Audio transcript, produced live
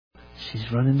She's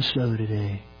running slow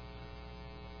today.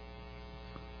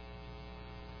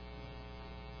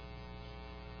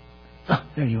 Oh,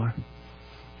 there you are.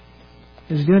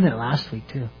 I was doing that last week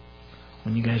too,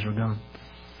 when you guys were gone.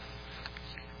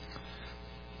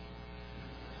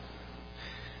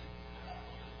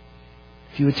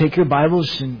 If you would take your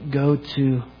Bibles and go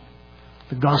to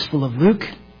the Gospel of Luke,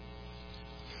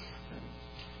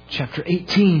 chapter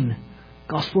 18.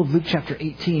 Gospel of Luke, chapter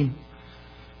 18.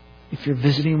 If you're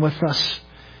visiting with us,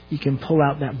 you can pull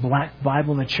out that black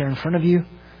Bible in the chair in front of you.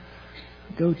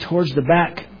 Go towards the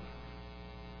back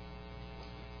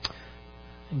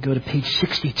and go to page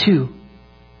 62.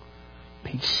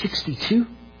 Page 62.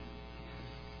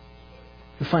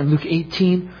 You'll find Luke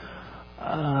 18.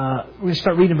 We're going to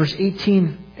start reading verse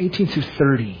 18 through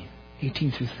 30.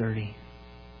 18 through 30.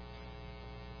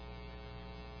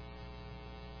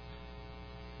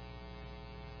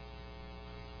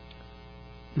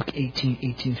 Luke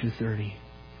 18 through 30.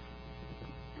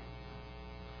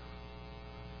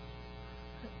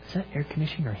 Is that air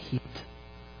conditioning or heat?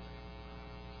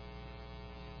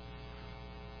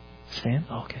 It's fan?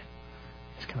 Oh, okay.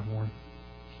 It's kind of warm.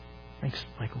 Thanks,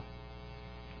 Michael.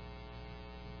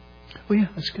 Oh yeah,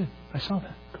 that's good. I saw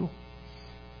that. Cool.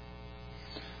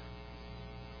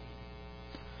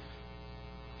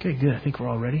 Okay, good. I think we're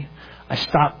all ready. I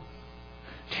stopped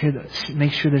to hear the,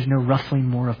 make sure there's no ruffling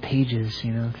more of pages,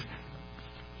 you know.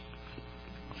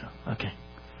 So, okay.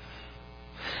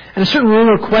 And a certain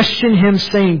ruler questioned him,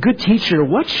 saying, "Good teacher,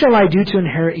 what shall I do to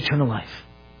inherit eternal life?"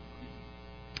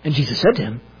 And Jesus said to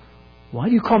him, "Why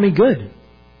do you call me good?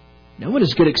 No one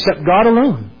is good except God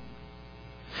alone.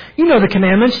 You know the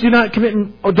commandments. Do not commit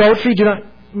adultery. Do not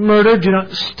murder. Do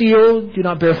not steal. Do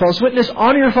not bear false witness.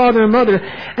 Honor your father and mother."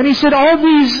 And he said, "All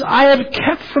these I have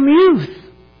kept from youth."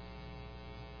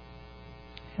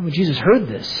 And when Jesus heard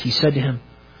this, he said to him,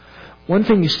 "One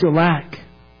thing you still lack.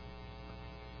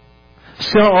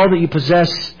 Sell all that you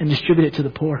possess and distribute it to the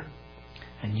poor,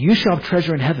 and you shall have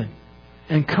treasure in heaven.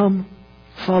 And come,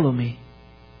 follow me."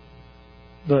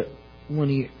 But when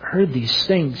he heard these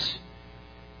things,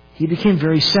 he became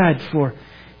very sad, for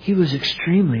he was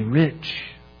extremely rich.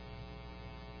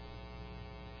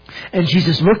 And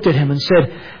Jesus looked at him and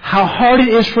said, "How hard it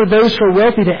is for those who are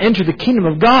wealthy to enter the kingdom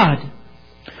of God.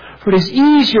 For it is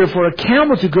easier for a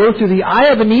camel to go through the eye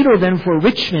of a needle than for a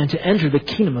rich man to enter the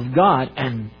kingdom of God."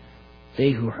 And they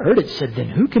who heard it said, "Then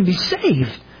who can be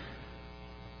saved?"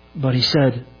 But he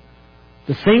said,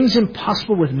 "The things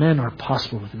impossible with men are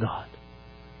possible with God."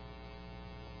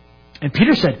 And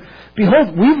Peter said,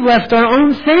 "Behold, we've left our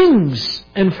own things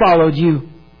and followed you."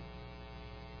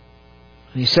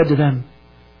 And he said to them,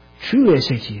 "Truly I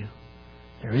say to you,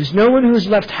 there is no one who has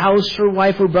left house or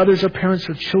wife or brothers or parents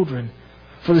or children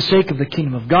for the sake of the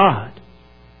kingdom of God,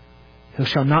 who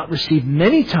shall not receive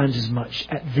many times as much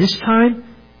at this time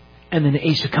and in the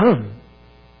age to come,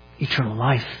 eternal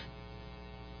life."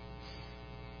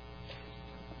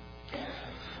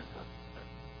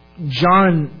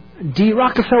 John D.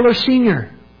 Rockefeller Sr.,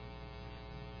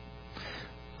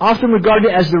 often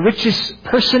regarded as the richest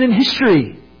person in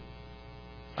history,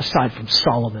 aside from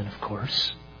Solomon, of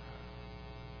course.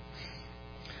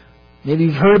 Maybe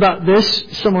you've heard about this.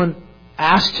 Someone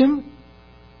asked him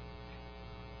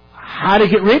how to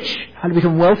get rich, how to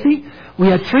become wealthy. We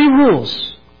had 3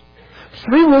 rules.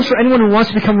 3 rules for anyone who wants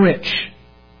to become rich.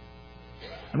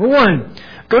 Number 1,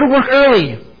 go to work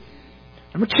early.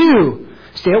 Number 2,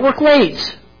 stay at work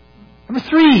late. Number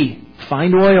 3,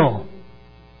 find oil.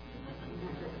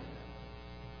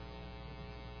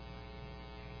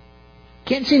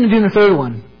 Can't seem to do the 3rd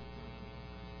one.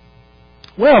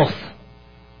 Wealth,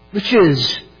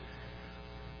 riches,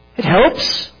 it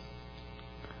helps.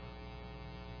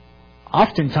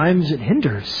 Oftentimes it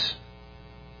hinders.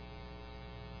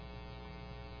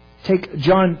 Take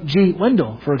John G.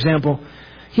 Wendell, for example.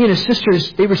 He and his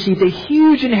sisters, they received a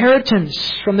huge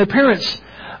inheritance from their parents,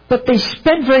 but they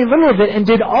spent very little of it and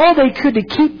did all they could to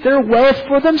keep their wealth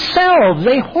for themselves.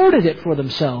 They hoarded it for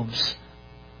themselves.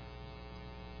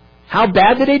 How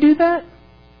bad did they do that?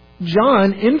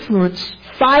 John influenced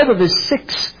 5 of his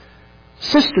 6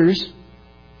 sisters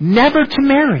never to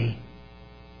marry.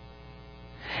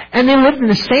 And they lived in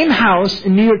the same house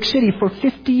in New York City for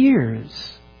 50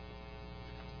 years.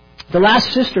 The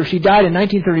last sister, she died in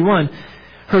 1931.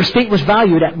 Her estate was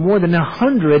valued at more than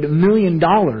 $100 million in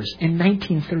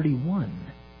 1931.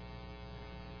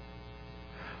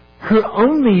 Her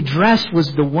only dress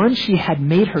was the one she had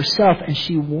made herself, and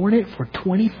she wore it for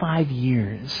 25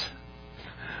 years.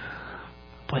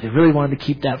 Boy, they really wanted to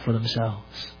keep that for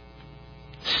themselves.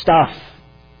 Stuff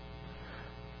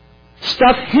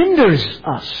hinders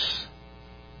us.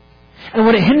 And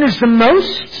what it hinders the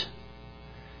most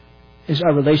is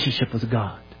our relationship with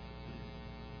God.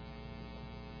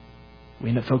 We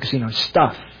end up focusing on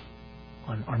stuff,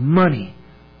 on our money,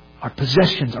 our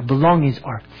possessions, our belongings,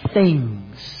 our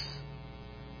things.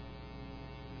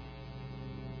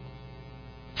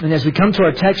 And as we come to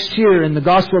our text here in the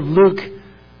Gospel of Luke,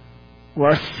 where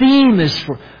our theme is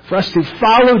for us to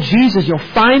follow Jesus, you'll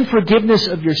find forgiveness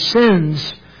of your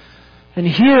sins. And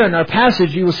here in our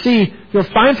passage, you will see you'll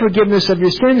find forgiveness of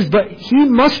your sins, but He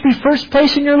must be first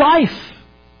place in your life.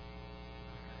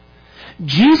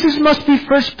 Jesus must be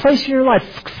first place in your life.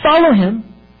 Follow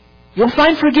Him. You'll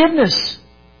find forgiveness.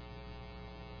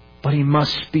 But He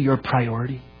must be your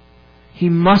priority. He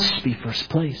must be first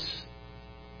place.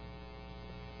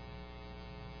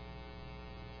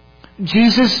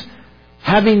 Jesus,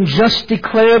 having just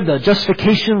declared the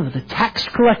justification of the tax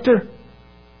collector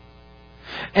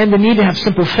and the need to have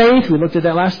simple faith, we looked at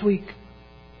that last week.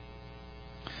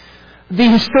 The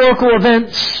historical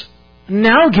events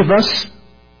now give us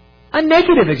a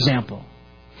negative example.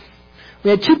 We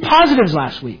had 2 positives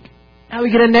last week. Now we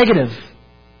get a negative.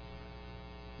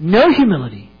 No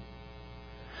humility.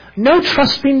 No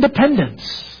trusting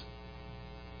dependence.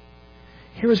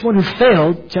 Here is one who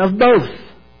failed to have both.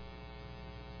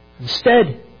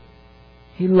 Instead,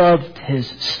 he loved his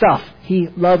stuff. He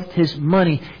loved his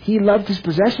money. He loved his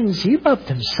possessions. He loved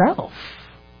himself.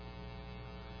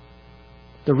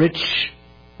 The rich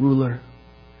ruler.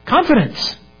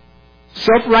 Confidence.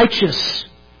 Self-righteous.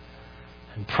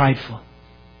 And prideful.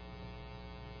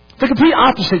 The complete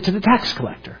opposite to the tax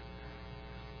collector.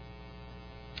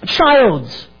 A child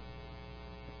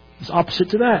is opposite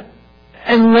to that.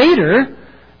 And later,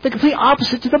 the complete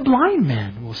opposite to the blind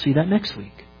man. We'll see that next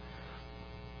week.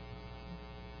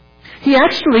 He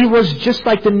actually was just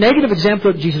like the negative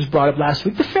example that Jesus brought up last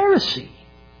week, the Pharisee.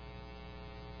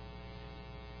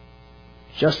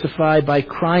 Justified by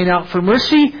crying out for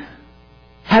mercy,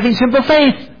 having simple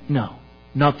faith. No,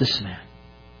 not this man.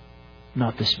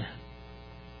 Not this man.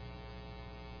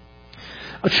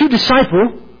 A true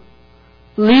disciple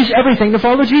leaves everything to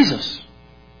follow Jesus.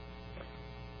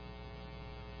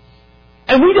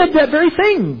 And we did that very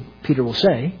thing, Peter will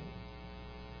say.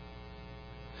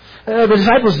 The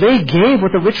disciples, they gave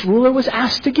what the rich ruler was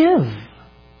asked to give.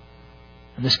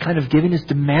 And this kind of giving is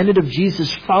demanded of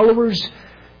Jesus' followers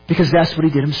because that's what He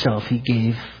did Himself. He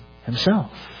gave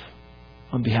Himself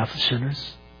on behalf of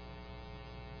sinners.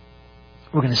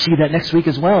 We're going to see that next week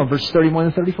as well, verse 31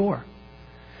 and 34.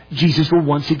 Jesus will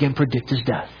once again predict His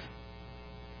death.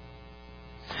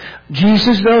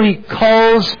 Jesus, though, He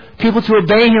calls people to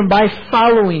obey Him by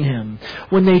following Him.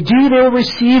 When they do, they will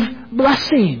receive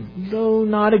blessing, though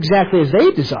not exactly as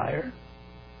they desire.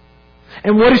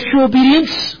 And what is true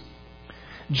obedience?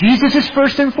 Jesus is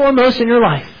first and foremost in your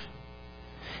life.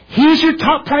 He's your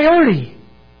top priority.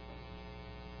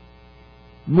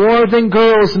 More than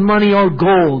girls, money, or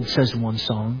gold, says one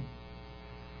song.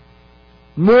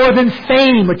 More than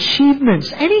fame,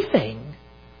 achievements, anything.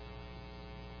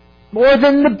 More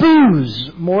than the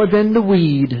booze, more than the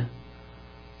weed,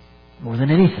 more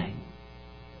than anything.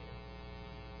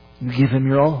 You give Him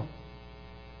your all.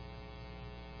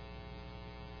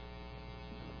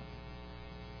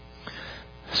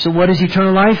 So what is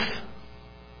eternal life?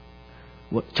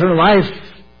 Well, eternal life,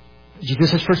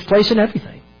 Jesus is first place in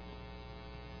everything.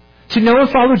 To know and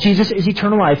follow Jesus is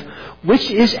eternal life, which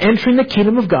is entering the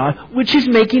kingdom of God, which is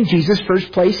making Jesus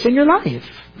first place in your life.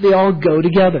 They all go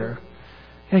together.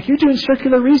 Like, you're doing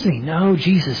circular reasoning. No,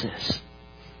 Jesus is.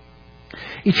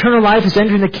 Eternal life is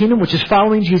entering the kingdom, which is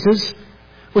following Jesus,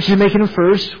 which is making Him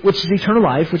first, which is eternal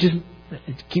life, which is,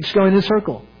 it keeps going in a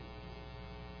circle.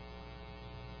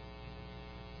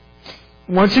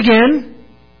 Once again,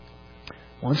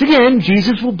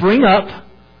 Jesus will bring up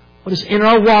what is in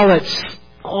our wallets.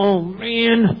 Oh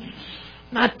man,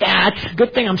 not that.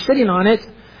 Good thing I'm sitting on it.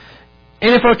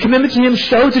 And if our commitment to Him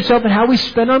shows itself in how we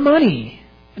spend our money.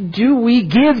 Do we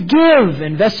give,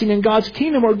 investing in God's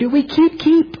kingdom, or do we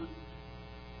keep?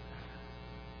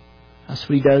 That's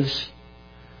what He does.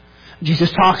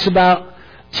 Jesus talks about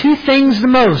 2 things the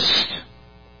most.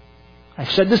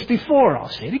 I've said this before, I'll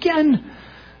say it again.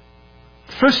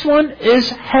 The first one is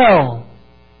hell.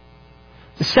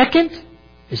 The second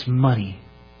is money.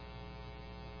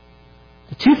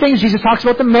 The 2 things Jesus talks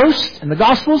about the most in the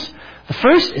Gospels, the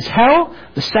first is hell,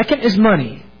 the second is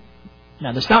money.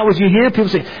 Now, that's not what you hear. People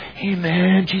say, hey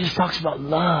man, Jesus talks about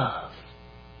love.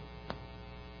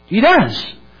 He does.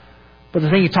 But the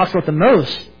thing He talks about the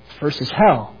most, first is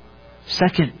hell.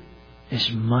 Second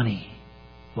is money.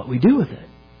 What we do with it.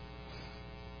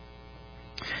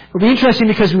 It'll be interesting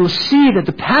because we will see that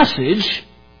the passage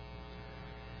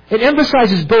It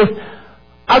emphasizes both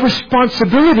our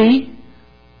responsibility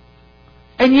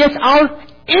and yet our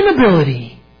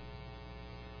inability.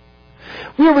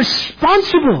 We are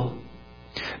responsible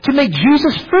to make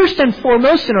Jesus first and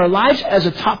foremost in our lives as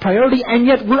a top priority, and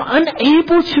yet we're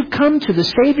unable to come to the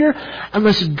Savior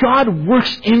unless God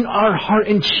works in our heart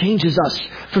and changes us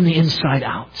from the inside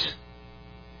out.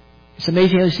 It's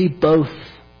amazing how you see both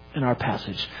in our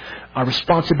passage. Our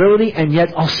responsibility and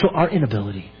yet also our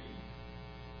inability.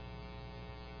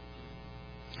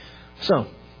 So,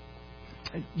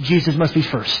 Jesus must be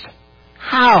first.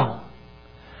 How?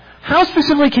 How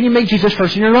specifically can you make Jesus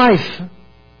first in your life?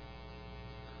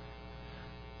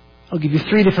 I'll give you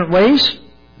 3 different ways.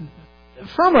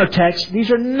 From our text, these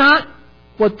are not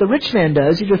what the rich man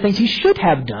does. These are things he should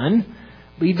have done,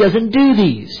 but he doesn't do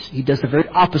these. He does the very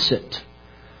opposite.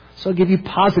 So I'll give you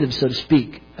positives, so to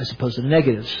speak, as opposed to the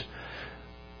negatives.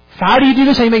 How do you do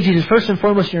this? How do you make Jesus first and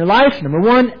foremost in your life? Number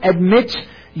 1, admit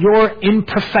your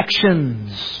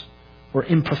imperfections. Or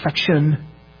imperfection.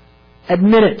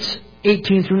 Admit it.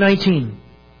 18 through 19.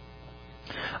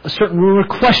 A certain ruler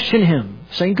questioned him,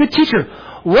 saying, "Good teacher,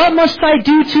 what must I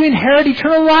do to inherit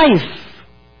eternal life?"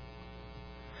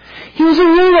 He was a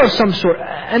ruler of some sort,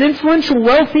 an influential,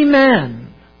 wealthy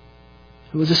man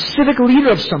who was a civic leader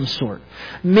of some sort.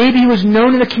 Maybe he was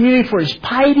known in the community for his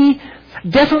piety,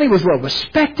 definitely was well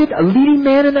respected, a leading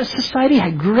man in that society,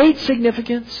 had great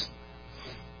significance.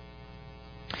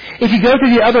 If you go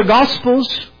through the other Gospels,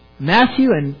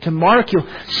 Matthew and to Mark, you'll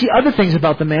see other things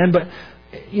about the man, but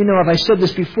you know, if I said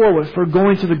this before, if we're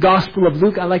going through the Gospel of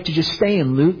Luke, I like to just stay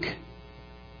in Luke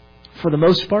for the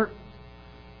most part.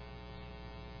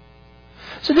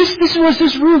 So this was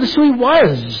his rule, this is who he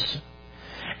was.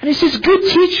 And he says, "Good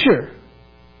teacher."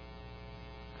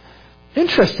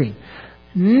 Interesting.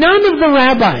 None of the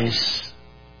rabbis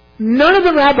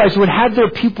would have their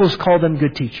pupils call them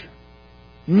good teacher.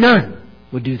 None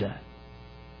would do that.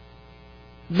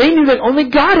 They knew that only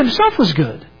God Himself was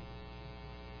good.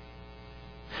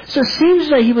 So it seems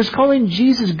that he was calling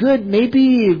Jesus good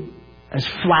maybe as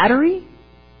flattery.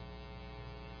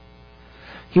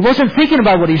 He wasn't thinking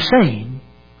about what he's saying.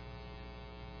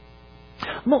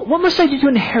 What must I do to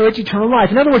inherit eternal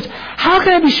life? In other words, how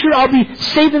can I be sure I'll be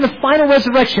saved in the final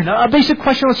resurrection? A basic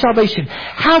question on salvation.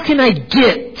 How can I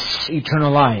get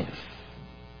eternal life?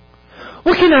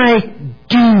 What can I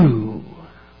do?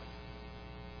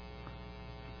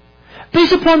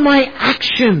 Based upon my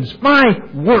actions, my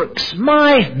works,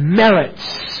 my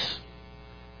merits.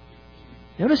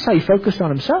 Notice how he focused on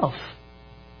himself,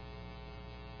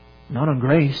 not on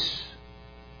grace.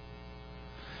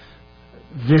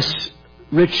 This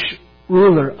rich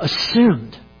ruler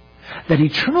assumed that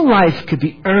eternal life could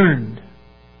be earned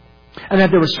and that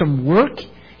there was some work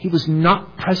he was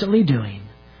not presently doing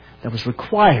that was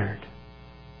required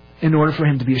in order for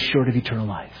him to be assured of eternal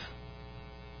life.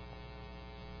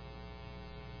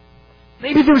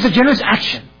 Maybe there was a generous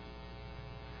action.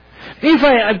 Maybe if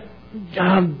I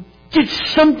did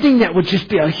something that would just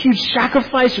be a huge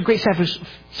sacrifice, a great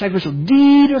sacrificial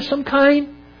deed of some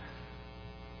kind,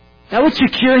 that would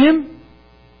secure him.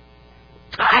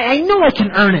 I know I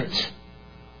can earn it.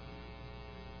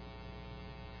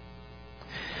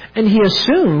 And he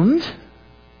assumed,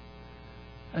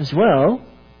 as well,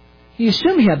 he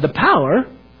had the power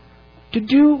to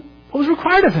do what was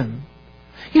required of him.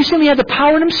 He assumed he had the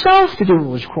power in himself to do what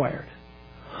was required.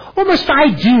 What must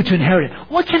I do to inherit it?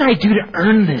 What can I do to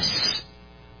earn this?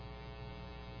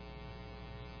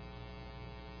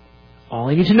 All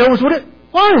I need to know is what it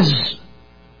was.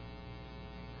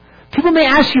 People may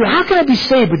ask you, how can I be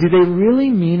saved? But do they really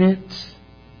mean it?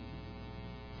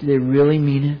 Do they really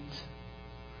mean it?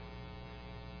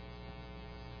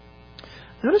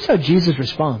 Notice how Jesus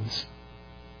responds.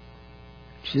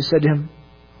 Jesus said to him,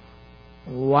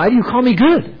 "Why do you call me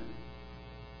good?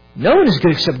 No one is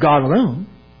good except God alone."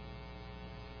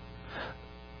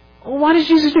 Well, why does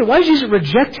Jesus do it? Why does Jesus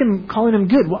reject him calling him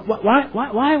good?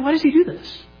 Why does he do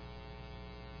this?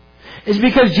 Is it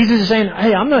because Jesus is saying,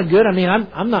 "Hey, I'm not good. I mean,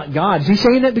 I'm not God." Is he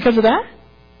saying that because of that?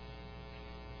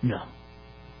 No.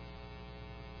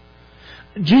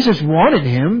 Jesus wanted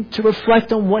him to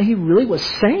reflect on what he really was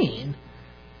saying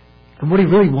and what he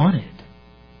really wanted.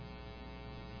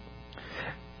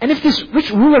 And if this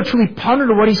rich ruler truly pondered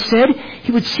on what he said,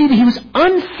 he would see that he was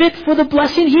unfit for the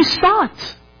blessing he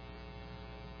sought.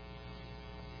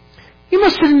 You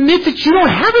must admit that you don't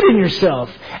have it in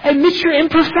yourself. Admit your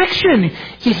imperfection.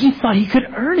 Yet he thought he could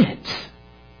earn it.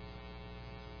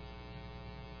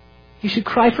 You should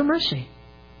cry for mercy.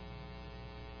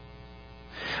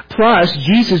 Plus,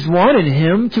 Jesus wanted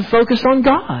him to focus on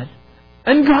God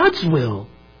and God's will.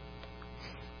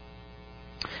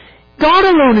 God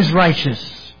alone is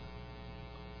righteous.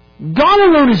 God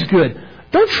alone is good.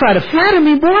 Don't try to flatter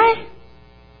me, boy.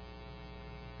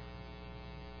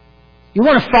 You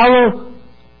want to follow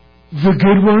the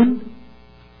good one?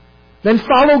 Then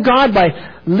follow God by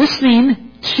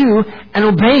listening to and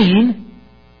obeying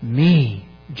me,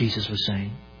 Jesus was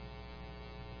saying.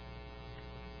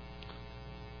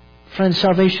 Friends,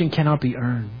 salvation cannot be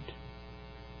earned.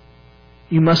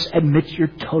 You must admit you're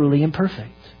totally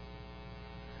imperfect.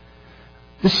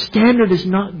 The standard is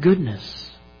not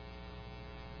goodness.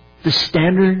 The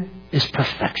standard is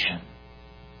perfection.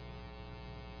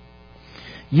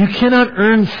 You cannot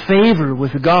earn favor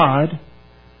with God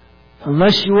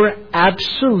unless you are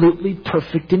absolutely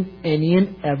perfect in any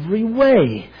and every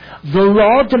way. The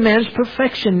law demands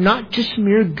perfection, not just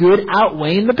mere good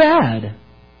outweighing the bad.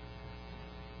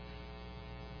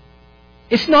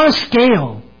 It's not a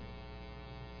scale.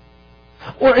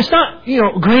 Or it's not,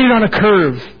 graded on a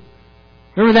curve.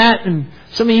 Remember that? And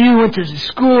some of you went to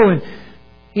school and,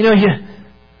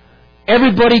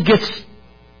 everybody gets,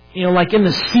 like in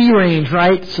the C range,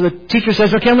 right? So the teacher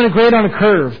says, okay, I'm going to grade on a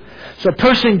curve. So a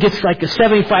person gets like a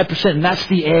 75% and that's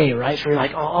the A, right? So you're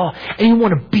like, oh. And you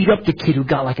want to beat up the kid who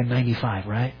got like a 95,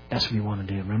 right? That's what you want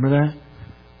to do. Remember that?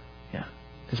 Yeah.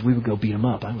 Because we would go beat him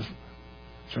up. That's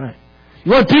right.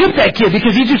 You want to beat up that kid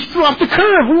because he just threw off the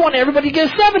curve. We want everybody to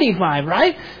get a 75,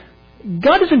 right?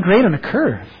 God doesn't grade on a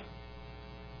curve.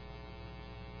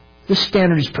 The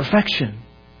standard is perfection.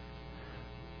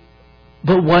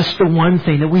 But what's the one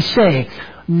thing that we say?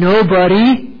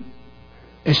 Nobody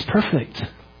is perfect.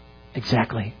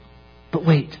 Exactly. But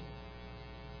wait.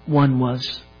 One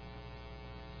was.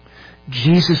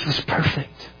 Jesus was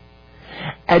perfect.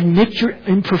 Admit your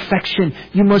imperfection.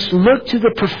 You must look to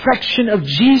the perfection of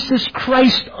Jesus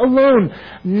Christ alone,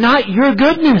 not your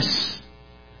goodness.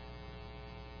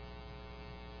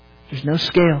 There's no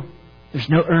scale. There's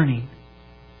no earning.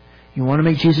 You want to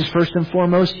make Jesus first and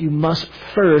foremost? You must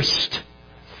first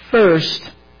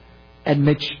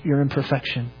admit your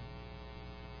imperfection.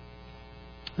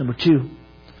 Number 2,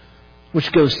 which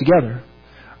goes together,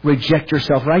 reject your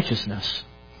self-righteousness.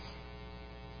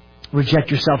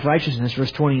 Reject your self-righteousness,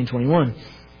 verse 20 and 21.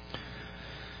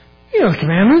 You know the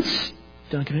commandments.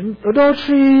 Don't commit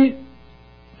adultery,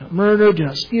 don't murder, do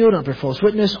not steal, don't bear false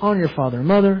witness, honor your father and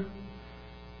mother.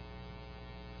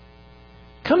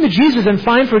 Come to Jesus and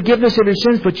find forgiveness of your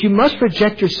sins, but you must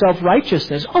reject your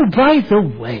self-righteousness. Oh, by the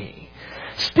way,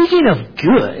 speaking of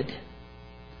good,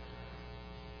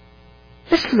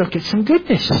 let's look at some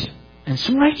goodness and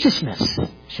some righteousness,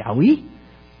 shall we?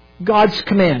 God's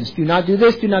commands. Do not do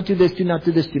this, do not do this, do not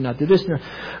do this, do not do this.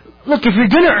 Look, if you're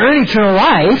going to earn eternal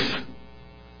life,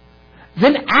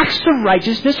 then acts of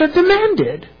righteousness are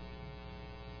demanded.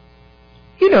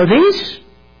 You know these.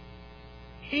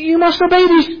 You must obey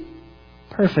these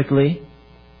perfectly.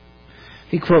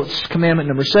 He quotes commandment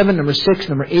number 7, number 6,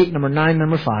 number 8, number 9,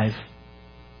 number 5.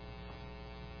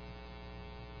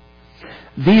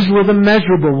 These were the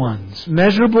measurable ones.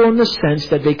 Measurable in the sense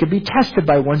that they could be tested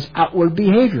by one's outward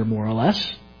behavior, more or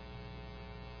less.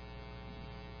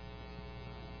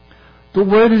 But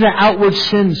where did the outward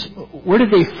sins, where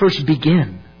did they first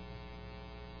begin?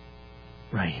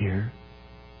 Right here.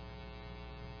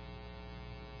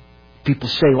 People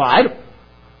say, well,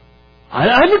 I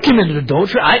haven't committed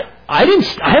adultery. I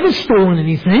haven't stolen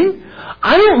anything.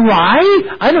 I don't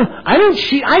lie. I don't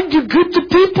cheat. I do good to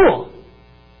people.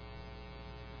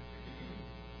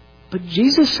 But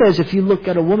Jesus says if you look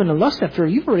at a woman and lust after her,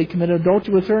 you've already committed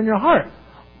adultery with her in your heart.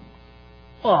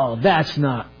 Oh, that's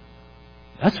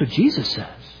what Jesus says.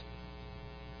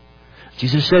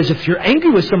 Jesus says if you're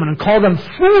angry with someone and call them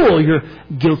fool, you're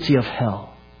guilty of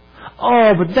hell.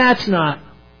 Oh, but that's not.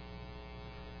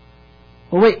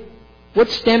 Well, wait. What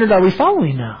standard are we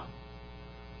following now?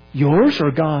 Yours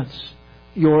or God's?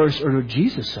 Yours or what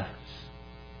Jesus says?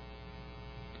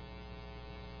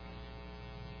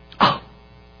 Oh,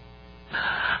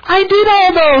 I did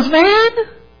all those, man.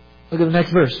 Look at the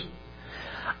next verse.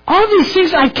 All these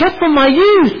things I kept from my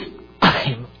youth.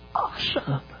 I'm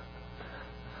awesome.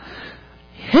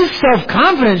 His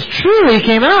self-confidence truly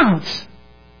came out.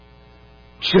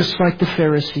 Just like the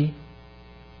Pharisee.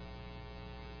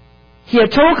 He had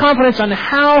total confidence on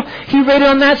how he rated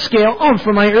on that scale. Oh,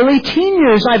 for my early teen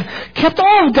years, I've kept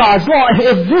all of God's law.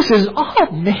 If this is,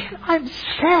 oh man, I'm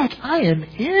set. I am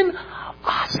in.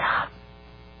 Awesome.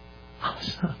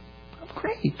 Awesome.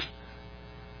 Great.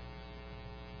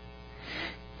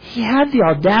 He had the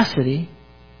audacity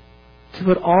to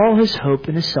put all his hope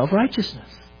in his self-righteousness.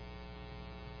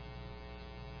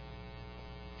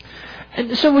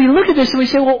 And so we look at this and we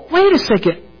say, well, wait a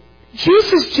second.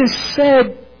 Jesus just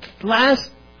said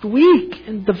last week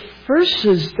in the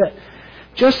verses that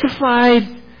justified,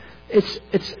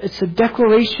 it's a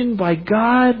declaration by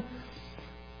God,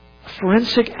 a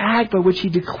forensic act by which He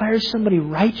declares somebody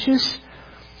righteous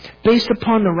based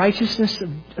upon the righteousness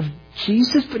of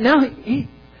Jesus. But now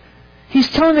He's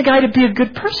telling the guy to be a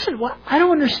good person. Well, I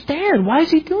don't understand. Why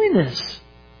is He doing this?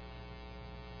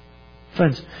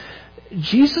 Friends,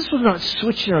 Jesus was not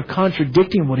switching or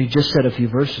contradicting what He just said a few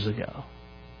verses ago.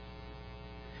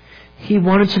 He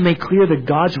wanted to make clear that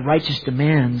God's righteous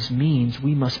demands means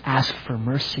we must ask for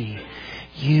mercy.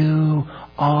 You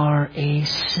are a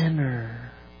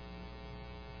sinner.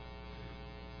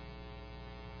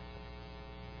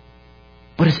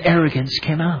 But his arrogance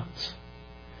came out.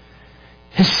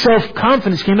 His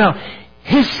self-confidence came out.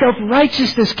 His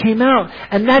self-righteousness came out.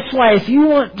 And that's why if you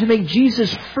want to make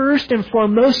Jesus first and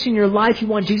foremost in your life, you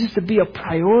want Jesus to be a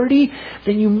priority,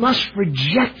 then you must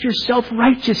reject your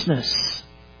self-righteousness.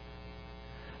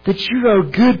 That you're a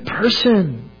good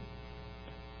person.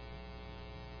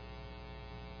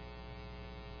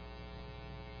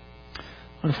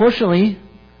 Unfortunately,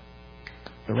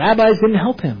 the rabbis didn't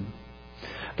help him.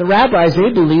 The rabbis,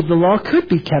 they believed the law could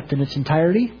be kept in its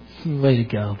entirety. Way to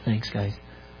go. Thanks, guys.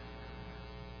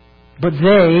 But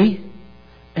they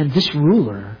and this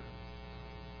ruler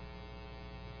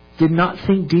did not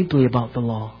think deeply about the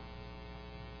law.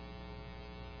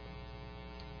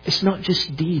 It's not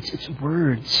just deeds, it's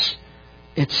words.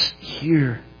 It's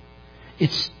here.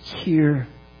 It's here.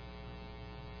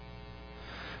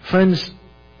 Friends,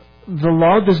 the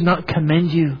law does not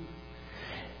commend you.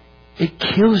 It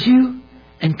kills you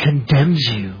and condemns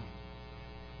you.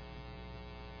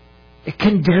 It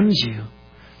condemns you.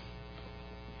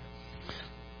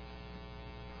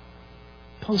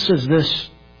 Paul says this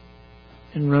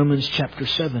in Romans chapter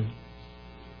 7.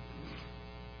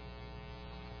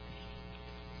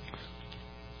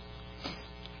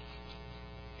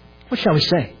 What shall we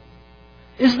say?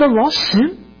 Is the law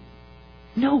sin?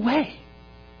 No way.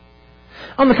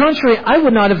 On the contrary, I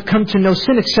would not have come to know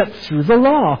sin except through the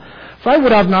law. For I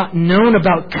would have not known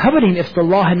about coveting if the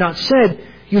law had not said,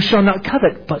 you shall not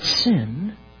covet. But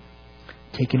sin,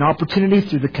 taking opportunity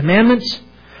through the commandments,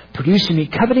 produced in me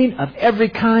coveting of every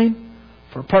kind.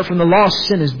 For apart from the law,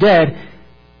 sin is dead.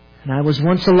 And I was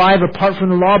once alive apart from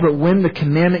the law, but when the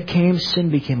commandment came, sin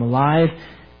became alive,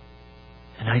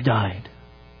 and I died.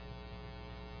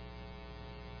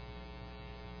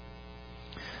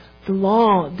 The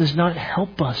law does not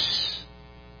help us.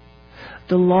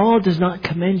 The law does not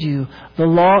commend you. The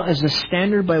law is the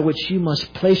standard by which you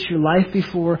must place your life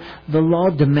before. The law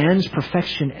demands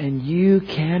perfection, and you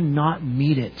cannot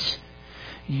meet it.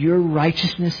 Your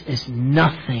righteousness is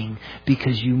nothing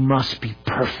because you must be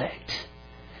perfect.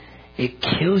 It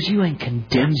kills you and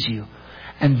condemns you,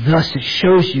 and thus it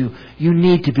shows you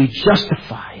need to be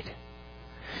justified.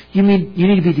 You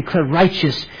need to be declared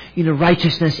righteous. You know,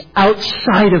 righteousness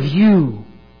outside of you.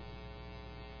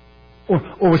 Or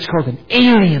what's called an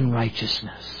alien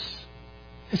righteousness.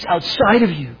 It's outside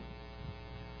of you.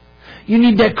 You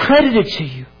need that credited to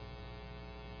you.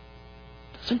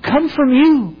 It doesn't come from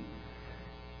you.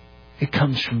 It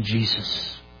comes from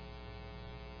Jesus.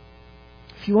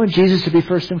 If you want Jesus to be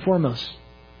first and foremost,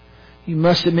 you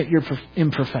must admit your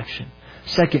imperfection.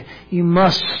 Second, you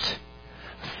must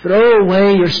throw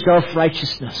away your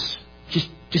self-righteousness.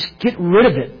 Just get rid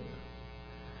of it.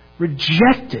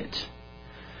 Reject it.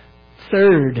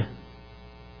 Third,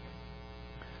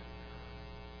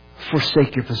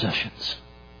 forsake your possessions,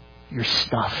 your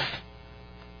stuff.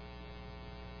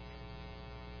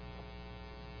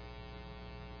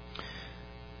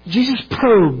 Jesus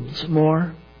probed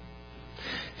more.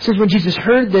 It says when Jesus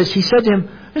heard this, He said to him,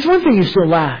 there's one thing you still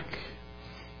lack.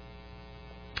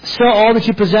 Sell all that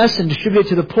you possess and distribute it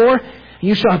to the poor, and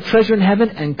you shall have treasure in heaven,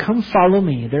 and come follow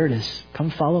me. There it is.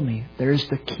 Come follow me. There's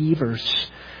the key verse.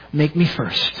 Make me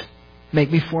first. Make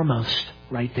me foremost.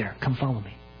 Right there. Come follow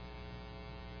me.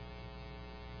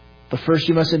 But first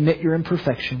you must admit your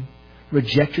imperfection,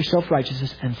 reject your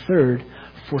self-righteousness, and third,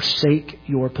 forsake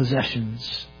your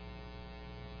possessions.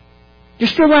 You're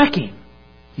still lacking,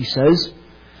 He says.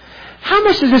 How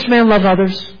much does this man love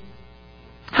others?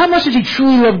 How much does he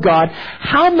truly love God?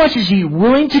 How much is he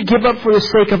willing to give up for the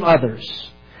sake of others?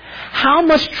 How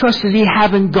much trust does he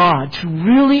have in God to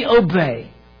really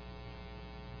obey?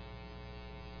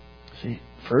 See,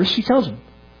 first He tells him,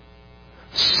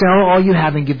 sell all you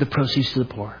have and give the proceeds to the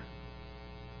poor.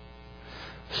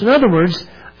 So in other words,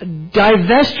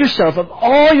 divest yourself of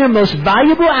all your most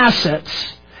valuable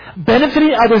assets,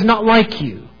 benefiting others not like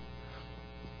you.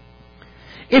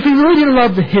 If he really didn't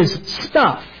love his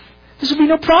stuff, this would be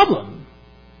no problem.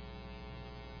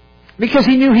 Because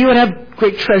he knew he would have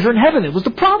great treasure in heaven. It was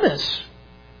the promise.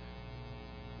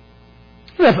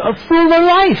 You have a fuller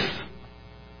life.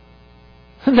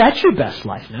 That's your best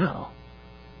life now.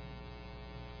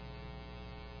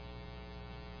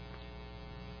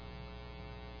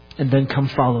 And then come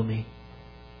follow me.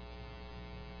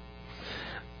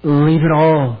 Leave it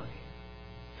all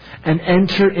and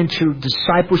enter into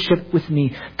discipleship with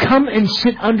me. Come and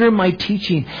sit under my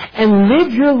teaching and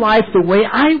live your life the way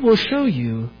I will show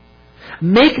you.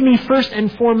 Make me first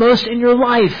and foremost in your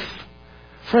life.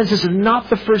 Friends, this is not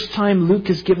the first time Luke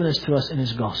has given this to us in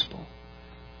his gospel.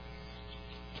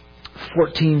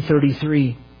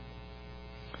 14:33.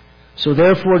 So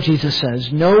therefore, Jesus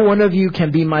says, no one of you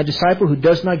can be my disciple who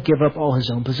does not give up all his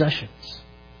own possessions.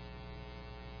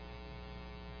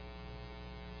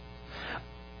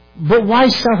 But why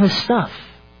sell his stuff?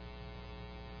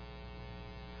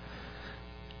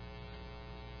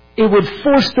 It would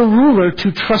force the ruler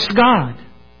to trust God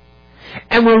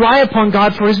and rely upon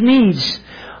God for his needs.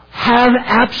 Have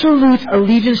absolute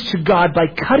allegiance to God by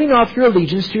cutting off your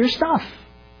allegiance to your stuff.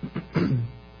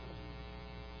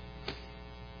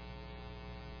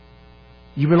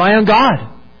 You rely on God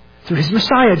through his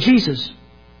Messiah, Jesus.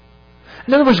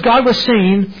 In other words, God was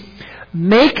saying,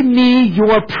 make me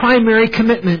your primary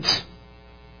commitment.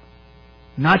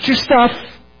 Not your stuff,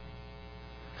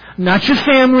 not your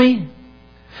family,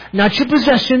 not your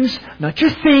possessions, not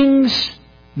your things,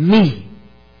 me.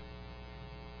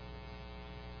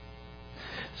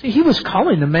 See, he was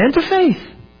calling the man to faith.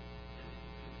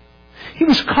 He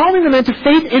was calling the man to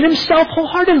faith in himself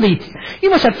wholeheartedly. You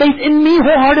must have faith in me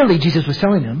wholeheartedly, Jesus was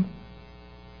telling him.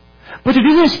 But to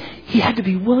do this, he had to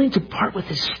be willing to part with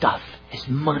his stuff, his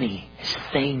money, his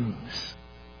things.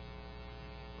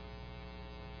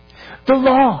 The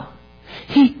law,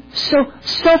 he so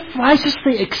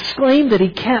self-righteously exclaimed that he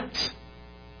kept,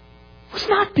 was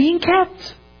not being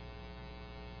kept.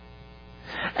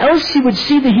 Else he would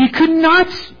see that he could not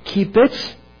keep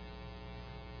it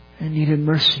and needed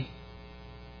mercy.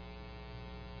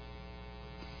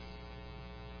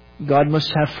 God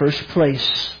must have first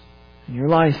place in your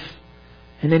life,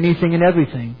 in anything and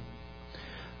everything.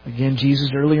 Again, Jesus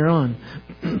earlier on,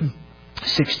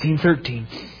 16:13.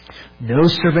 No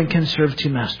servant can serve two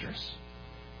masters.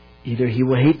 Either he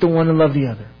will hate the one and love the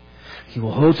other. He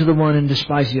will hold to the one and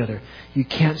despise the other. You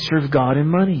can't serve God and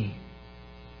money.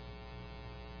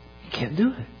 You can't do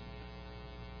it.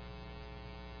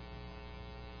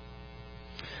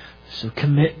 So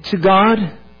commit to God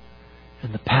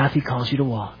and the path he calls you to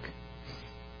walk.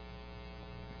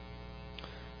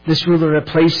 This ruler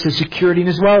replaced his security in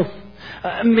his wealth.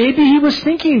 Maybe he was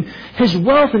thinking his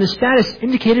wealth and his status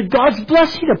indicated God's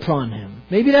blessing upon him.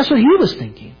 Maybe that's what he was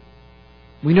thinking.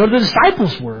 We know the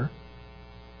disciples were.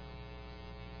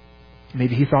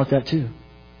 Maybe he thought that too.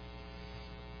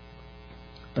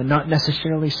 But not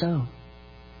necessarily so.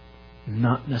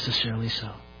 Not necessarily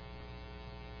so.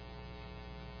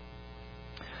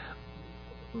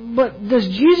 But does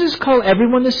Jesus call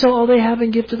everyone to sell all they have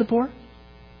and give to the poor?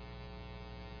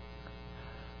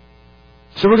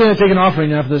 So we're going to take an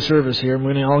offering after the service here, and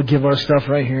we're going to all give our stuff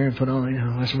right here and put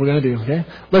on, that's what we're going to do, okay?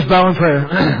 Let's bow in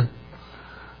prayer.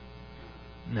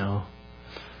 No.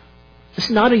 It's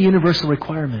not a universal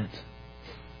requirement.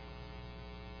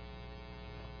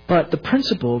 But the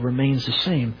principle remains the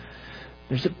same.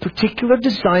 There's a particular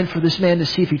design for this man to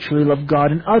see if he truly loved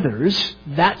God and others.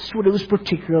 That's what it was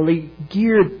particularly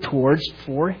geared towards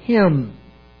for him.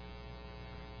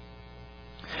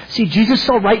 See, Jesus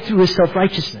saw right through his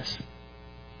self-righteousness.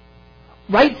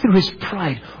 Right through his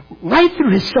pride, right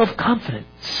through his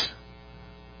self-confidence.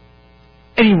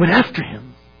 And he went after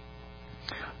him.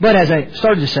 But as I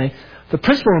started to say, the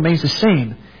principle remains the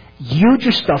same. Yield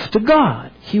your stuff to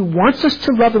God. He wants us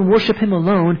to love and worship him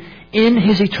alone in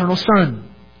his eternal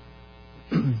Son.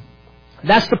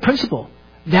 That's the principle.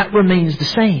 That remains the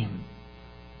same.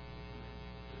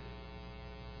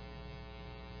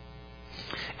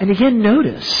 And again,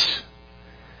 notice,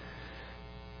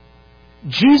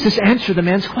 Jesus answered the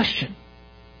man's question.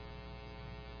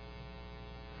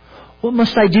 What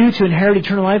must I do to inherit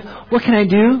eternal life? What can I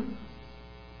do?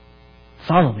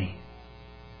 Follow me.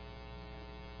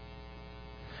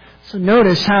 So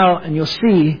notice how, and you'll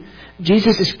see,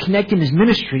 Jesus is connecting his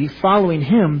ministry, following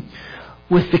him,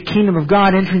 with the kingdom of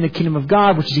God, entering the kingdom of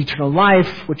God, which is eternal life,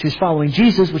 which is following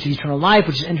Jesus, which is eternal life,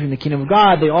 which is entering the kingdom of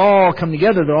God. They all come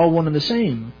together. They're all one and the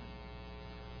same.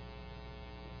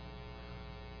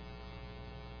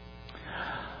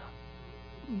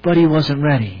 But he wasn't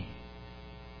ready,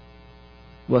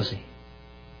 was he?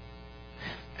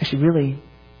 Actually, really,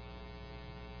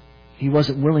 he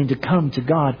wasn't willing to come to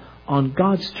God on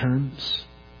God's terms.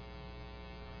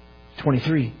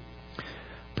 23.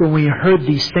 But when he heard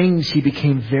these things, he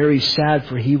became very sad,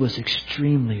 for he was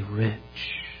extremely rich.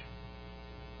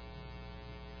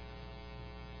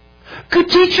 Good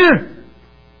teacher!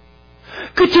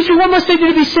 Good teacher, what must I do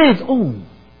to be saved? Oh,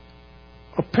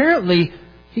 apparently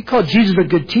he called Jesus a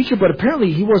good teacher, but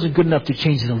apparently he wasn't good enough to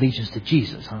change his allegiance to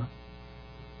Jesus, huh?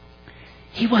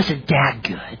 He wasn't that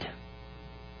good.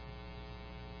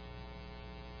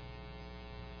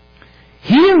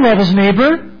 He didn't love his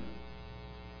neighbor.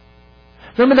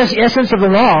 Remember, that's the essence of the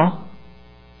law.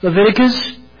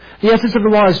 Leviticus, the essence of the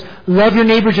law is love your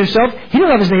neighbor as yourself. He didn't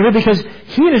love his neighbor because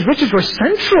he and his riches were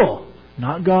central,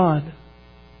 not God.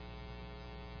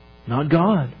 Not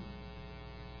God.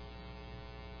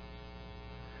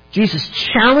 Jesus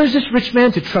challenged this rich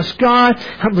man to trust God,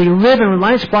 humbly live in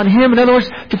reliance upon Him. In other words,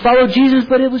 to follow Jesus,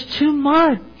 but it was too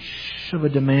much of a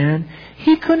demand.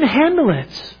 He couldn't handle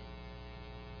it.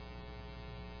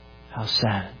 How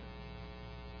sad.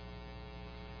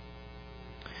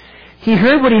 He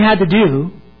heard what he had to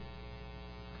do,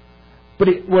 but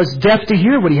it was deaf to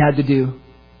hear what he had to do.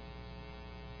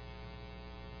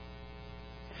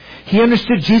 He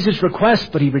understood Jesus'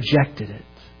 request, but he rejected it.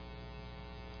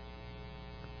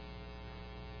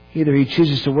 Either he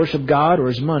chooses to worship God or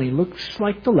his money. Looks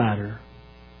like the latter.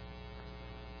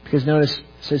 Because notice, it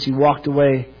says he walked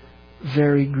away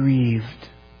very grieved.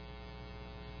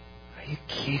 Are you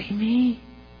kidding me?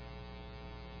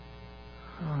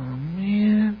 Oh,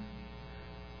 man.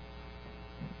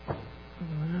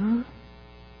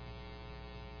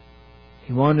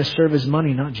 He wanted to serve his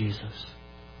money, not Jesus.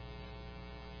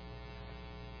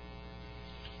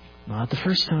 Not the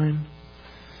first time.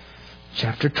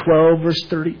 Chapter 12, verse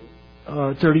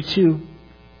 32.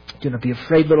 Do not be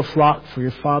afraid, little flock, for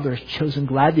your Father has chosen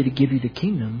gladly to give you the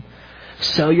kingdom.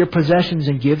 Sell your possessions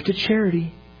and give to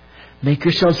charity. Make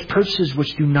yourselves purses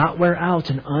which do not wear out,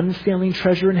 an unfailing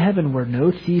treasure in heaven where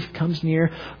no thief comes near,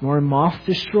 nor moth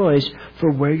destroys.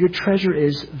 For where your treasure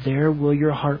is, there will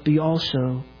your heart be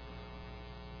also.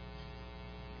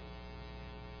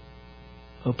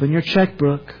 Open your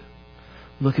checkbook.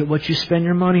 Look at what you spend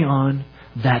your money on.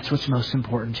 That's what's most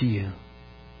important to you.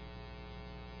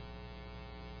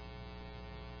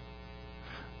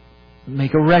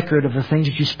 Make a record of the things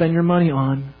that you spend your money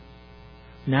on.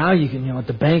 Now you can, at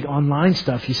the bank, online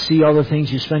stuff, you see all the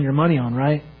things you spend your money on,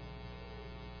 right?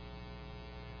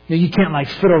 You can't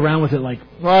fiddle around with it like,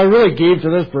 well, I really gave to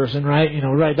this person, right?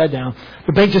 Write that down.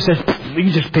 The bank just says,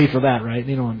 you just pay for that, right?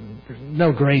 There's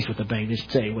no grace with the bank. They just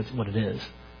say what it is.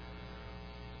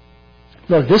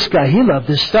 Look, this guy, he loved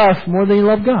this stuff more than he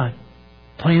loved God.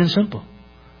 Plain and simple.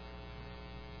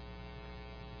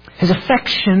 His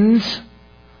affections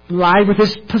lie with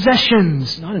his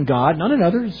possessions, not in God, not in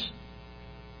others.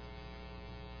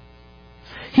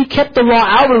 He kept the law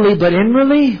outwardly, but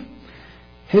inwardly,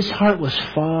 his heart was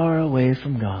far away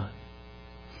from God.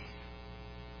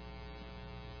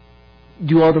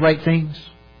 Do all the right things.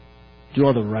 Do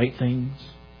all the right things.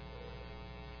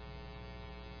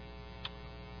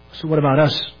 So what about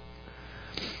us?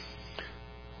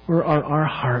 Where are our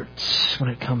hearts when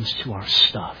it comes to our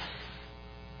stuff?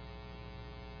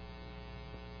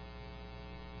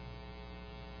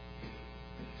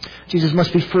 Jesus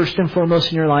must be first and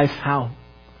foremost in your life. How?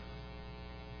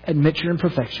 Admit your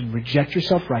imperfection, reject your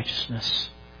self-righteousness,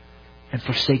 and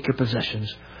forsake your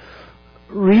possessions.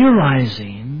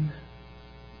 Realizing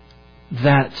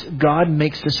that God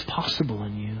makes this possible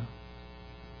in you.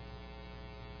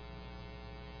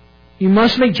 You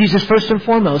must make Jesus first and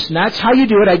foremost, and that's how you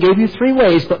do it. I gave you 3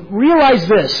 ways, but realize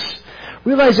this.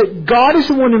 Realize that God is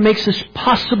the one who makes this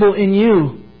possible in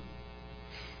you.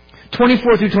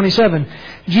 24 through 27.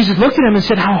 Jesus looked at him and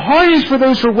said, how hard it is for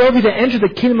those who are wealthy to enter the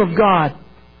kingdom of God.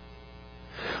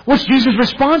 What's Jesus'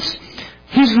 response?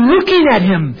 He's looking at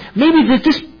him. Maybe at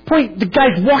this point, the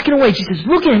guy's walking away. Jesus is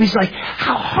looking at him. He's like,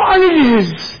 how hard it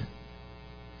is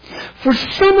for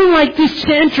someone like this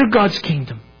to enter God's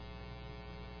kingdom.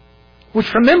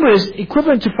 Which, remember, is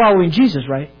equivalent to following Jesus,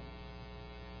 right?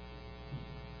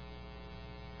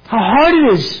 How hard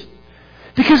it is.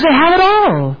 Because they have it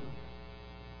all.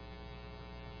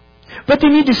 But they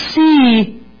need to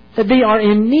see that they are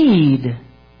in need.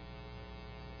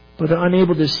 But they're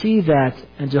unable to see that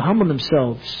and to humble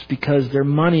themselves because their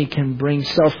money can bring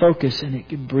self-focus and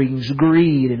it brings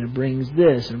greed and it brings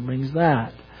this and it brings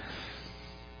that.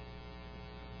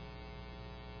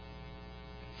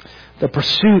 The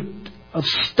pursuit of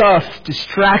stuff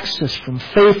distracts us from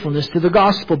faithfulness to the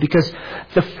gospel because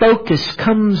the focus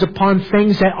comes upon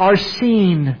things that are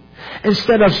seen.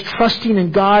 Instead of trusting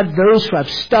in God, those who have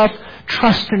stuff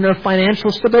trust in their financial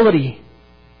stability.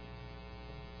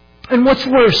 And what's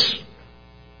worse?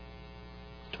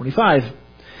 25.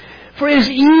 For it is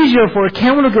easier for a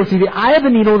camel to go through the eye of a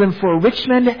needle than for a rich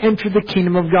man to enter the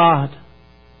kingdom of God.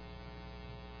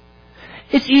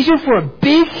 It's easier for a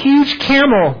big, huge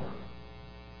camel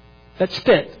that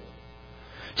spit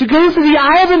to go through the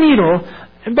eye of a needle.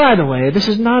 And by the way, this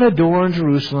is not a door in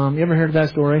Jerusalem. You ever heard of that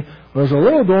story? There was a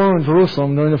little door in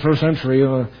Jerusalem during the first century.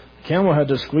 A camel had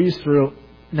to squeeze through.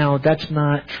 No, that's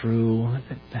not true.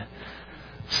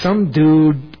 Some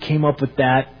dude came up with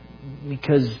that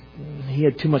because he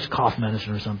had too much cough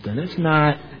medicine or something. It's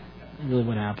not really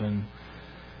what happened.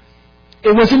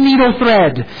 It was a needle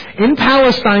thread. In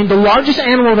Palestine, the largest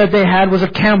animal that they had was a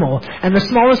camel. And the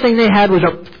smallest thing they had was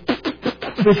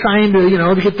they're trying to,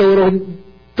 to get the little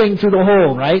thing through the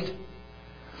hole, right?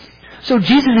 So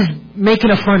Jesus is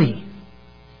making a funny.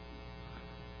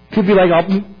 Could be like,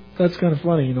 oh, that's kind of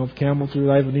funny, camel through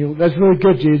the eye of a needle. That's really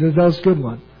good, Jesus. That was a good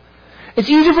one. It's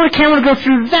easier for a camel to go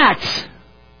through that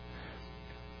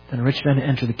than a rich man to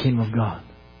enter the kingdom of God.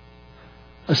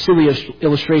 A silly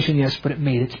illustration, yes, but it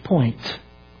made its point.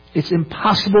 It's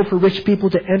impossible for rich people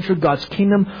to enter God's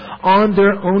kingdom on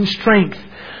their own strength.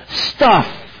 Stuff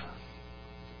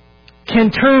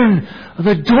can turn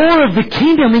the door of the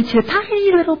kingdom into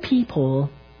tiny little people.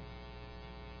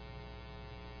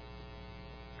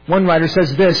 One writer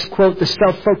says this, quote, the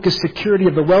self-focused security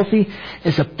of the wealthy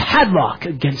is a padlock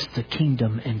against the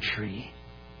kingdom entry.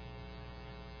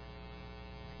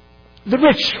 The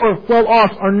rich or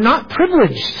well-off are not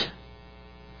privileged.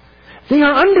 They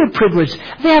are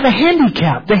underprivileged. They have a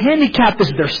handicap. The handicap is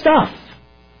their stuff.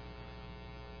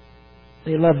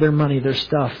 They love their money, their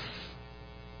stuff.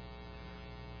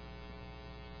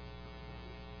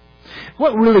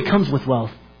 What really comes with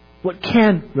wealth? What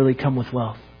can really come with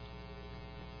wealth?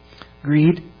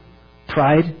 Greed,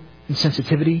 pride,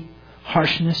 insensitivity,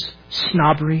 harshness,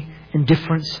 snobbery,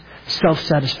 indifference,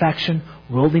 self-satisfaction,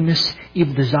 worldliness,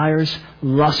 evil desires,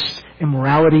 lust,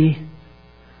 immorality,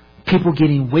 people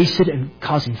getting wasted and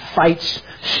causing fights,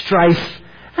 strife,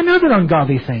 and other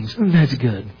ungodly things. That's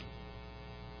good.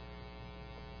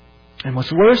 And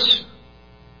what's worse?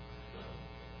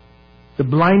 The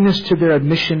blindness to their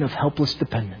admission of helpless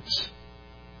dependence.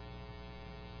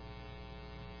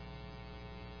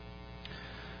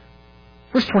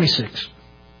 Verse 26.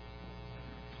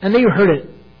 And they who heard it,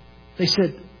 they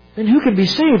said, then who can be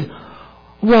saved?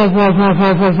 What?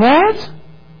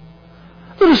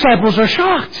 The disciples are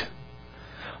shocked.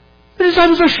 The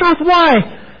disciples are shocked.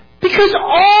 Why? Because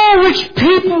all rich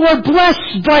people are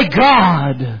blessed by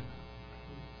God.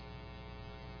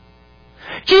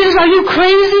 Jesus, are you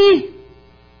crazy?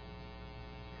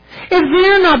 If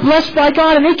they're not blessed by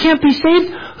God and they can't be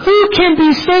saved, who can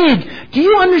be saved? Do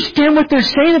you understand what they're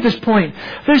saying at this point?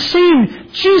 They're saying,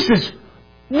 Jesus,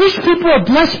 rich people are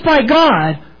blessed by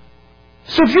God.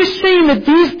 So if you're saying that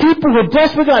these people who are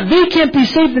blessed by God, they can't be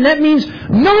saved, then that means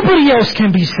nobody else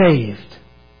can be saved.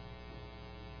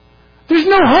 There's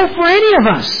no hope for any of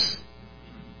us.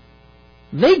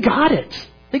 They got it.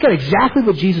 They got exactly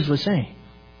what Jesus was saying.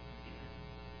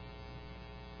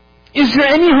 Is there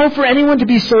any hope for anyone to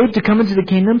be saved, to come into the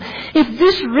kingdom? If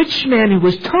this rich man who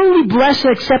was totally blessed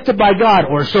and accepted by God,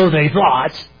 or so they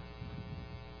thought,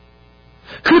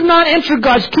 could not enter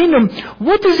God's kingdom,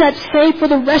 what does that say for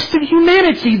the rest of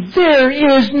humanity? There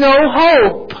is no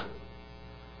hope.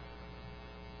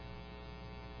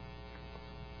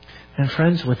 And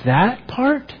friends, with that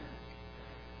part,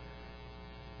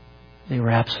 they were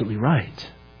absolutely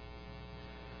right.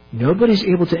 Nobody's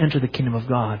able to enter the kingdom of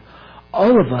God.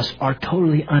 All of us are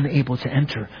totally unable to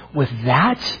enter. With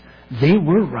that, they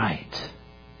were right.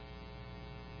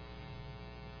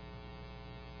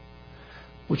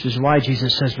 Which is why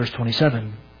Jesus says, verse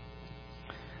 27,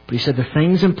 but he said, the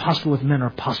things impossible with men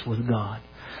are possible with God.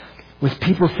 With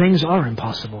people, things are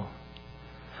impossible.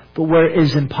 But where it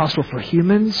is impossible for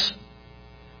humans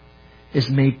is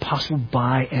made possible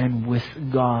by and with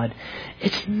God.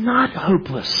 It's not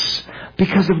hopeless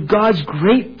because of God's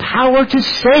great power to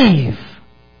save.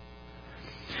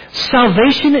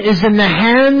 Salvation is in the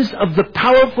hands of the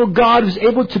powerful God who's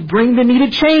able to bring the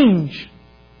needed change.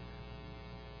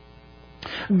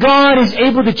 God is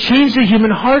able to change the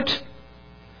human heart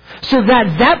so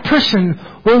that that person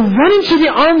will run into the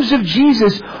arms of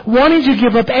Jesus, wanting to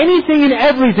give up anything and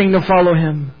everything to follow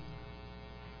Him.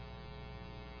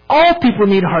 All people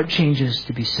need heart changes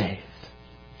to be saved.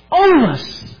 All of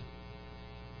us.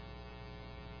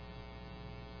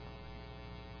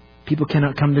 People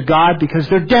cannot come to God because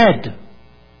they're dead.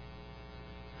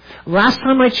 Last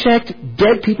time I checked,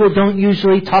 dead people don't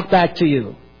usually talk back to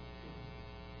you.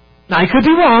 Now, I could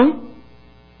be wrong.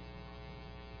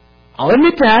 I'll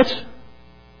admit that.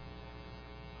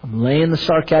 I'm laying the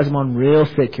sarcasm on real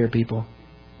thick here, people.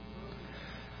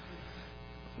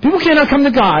 People cannot come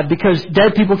to God because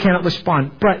dead people cannot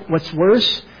respond. But what's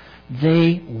worse,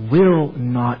 they will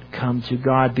not come to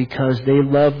God because they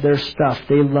love their stuff.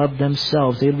 They love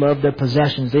themselves. They love their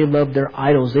possessions. They love their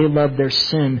idols. They love their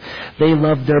sin. They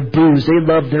love their booze. They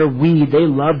love their weed. They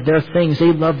love their things.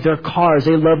 They love their cars.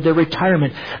 They love their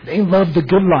retirement. They love the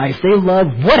good life. They love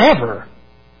whatever.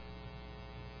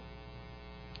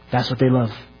 That's what they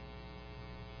love.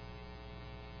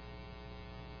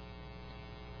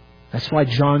 That's why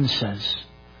John says,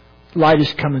 light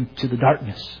is coming to the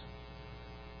darkness.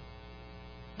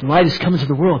 The light is coming to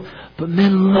the world. But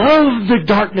men love the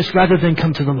darkness rather than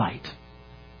come to the light.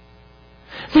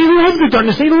 They love the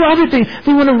darkness. They love it.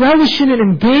 They want to relish in it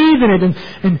and bathe in it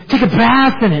and take a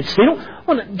bath in it. So they don't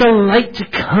want the light to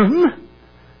come.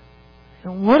 They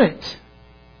don't want it.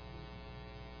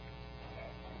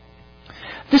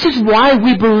 This is why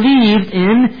we believe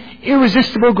in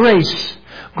irresistible grace.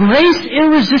 Grace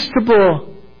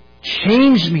irresistible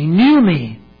changed me, knew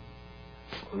me.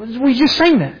 We just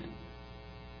sang that.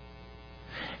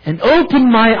 And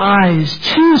opened my eyes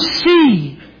to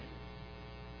see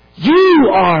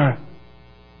you are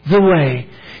the way.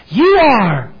 You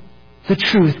are the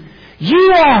truth.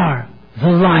 You are the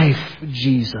life,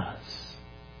 Jesus.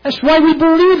 That's why we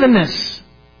believe in this.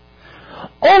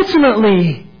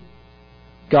 Ultimately,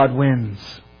 God wins.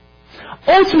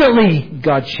 Ultimately,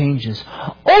 God changes.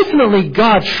 Ultimately,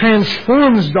 God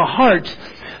transforms the heart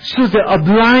so that a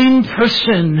blind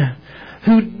person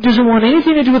who doesn't want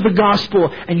anything to do with the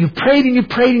gospel, and you prayed and you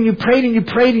prayed and you prayed and you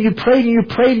prayed and you prayed and you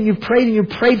prayed and you prayed and you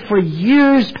prayed for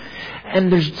years,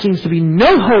 and there seems to be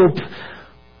no hope.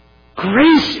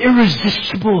 Grace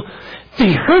irresistible.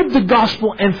 They heard the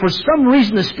gospel, and for some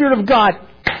reason the Spirit of God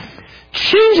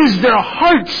changes their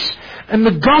hearts, and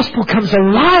the gospel comes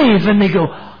alive, and they go,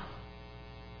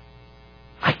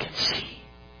 I can see.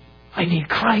 I need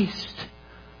Christ.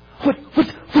 What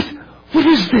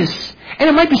is this? And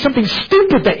it might be something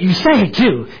stupid that you say,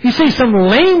 too. You say some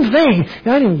lame thing.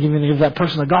 I didn't even give that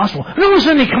person the gospel. And all of a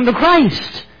sudden they come to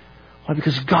Christ. Why?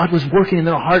 Because God was working in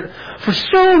their heart for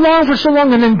so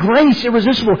long, and then grace,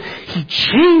 irresistible, He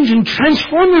changed and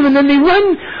transformed them, and then they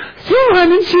run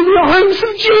into the arms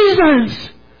of Jesus.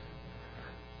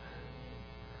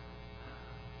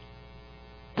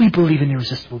 We believe in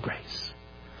irresistible grace.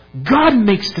 God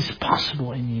makes this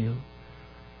possible in you.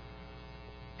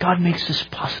 God makes this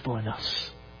possible in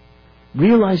us.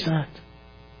 Realize that.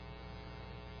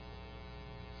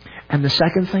 And the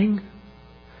second thing,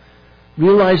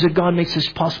 realize that God makes this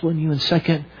possible in you. And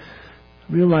second,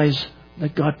 realize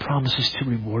that God promises to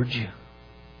reward you.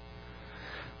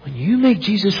 When you make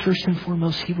Jesus first and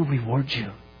foremost, He will reward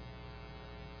you.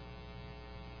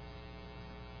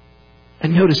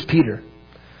 And notice Peter.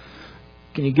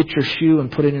 Can you get your shoe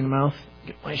and put it in the mouth?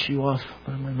 Get my shoe off,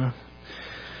 put it in my mouth.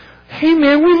 Hey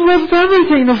man, we left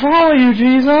everything to follow you,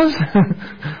 Jesus.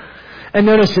 And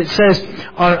notice it says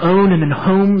our own, and then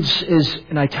homes is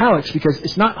in italics because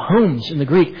it's not homes in the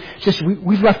Greek. It's just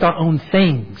we've left our own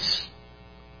things.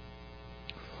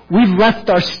 We've left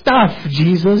our stuff,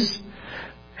 Jesus,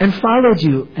 and followed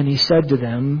you. And He said to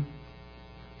them,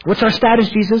 what's our status,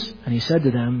 Jesus? And He said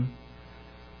to them,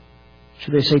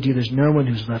 should they say to you, there's no one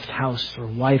who's left house or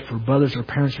wife or brothers or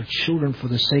parents or children for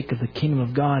the sake of the kingdom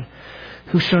of God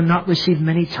who shall not receive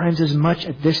many times as much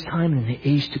at this time and in the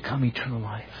age to come eternal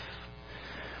life.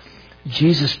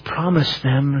 Jesus promised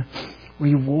them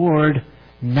reward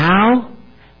now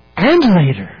and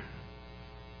later.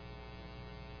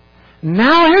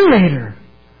 Now and later.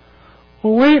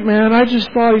 Well, wait, man, I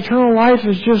just thought eternal life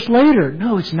is just later.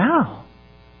 No, it's now.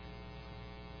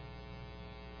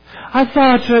 I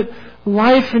thought that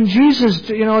life in Jesus,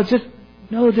 it's just,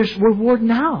 no, there's reward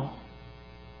now.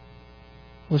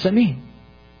 What does that mean?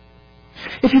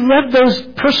 If you left those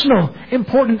personal,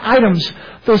 important items,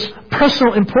 those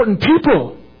personal, important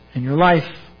people in your life,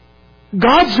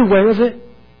 God's aware of it.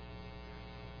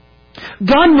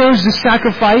 God knows the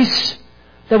sacrifice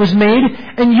that was made,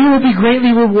 and you will be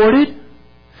greatly rewarded.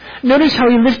 Notice how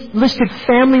He listed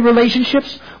family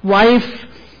relationships, wife,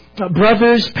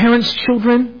 brothers, parents,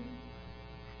 children.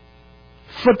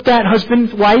 Flip that,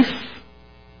 husband, wife.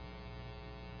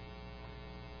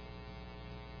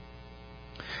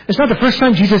 It's not the first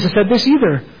time Jesus has said this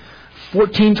either.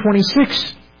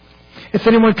 14:26. If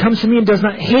anyone comes to me and does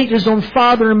not hate his own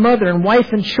father and mother and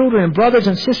wife and children and brothers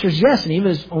and sisters, yes, and even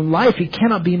his own life, he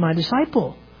cannot be my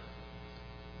disciple.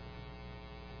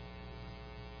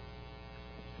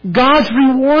 God's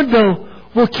reward, though,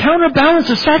 will counterbalance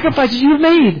the sacrifices you've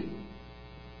made.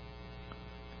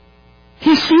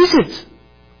 He sees it.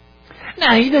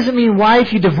 No, he doesn't mean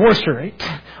wife, you divorce her,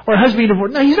 right? Or husband, you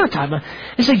divorce. No, he's not talking about.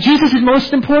 It's like Jesus is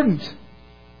most important.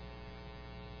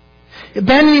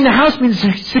 Abandoning the house means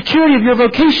the security of your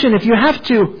vocation if you have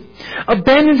to.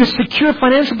 Abandon the secure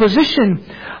financial position.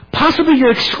 Possibly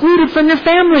you're excluded from your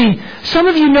family. Some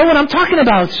of you know what I'm talking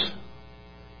about.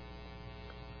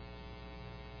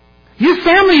 Your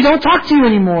family don't talk to you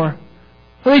anymore.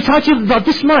 Well, they talk to you about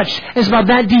this much. And it's about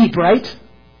that deep, right?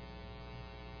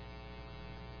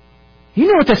 You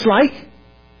know what that's like.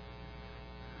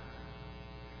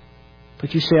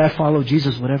 But you say, I follow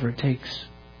Jesus, whatever it takes.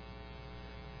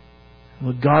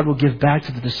 What God will give back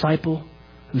to the disciple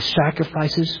who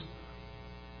sacrifices,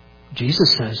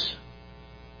 Jesus says,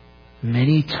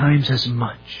 many times as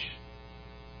much.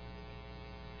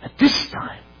 At this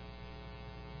time,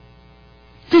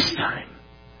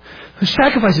 who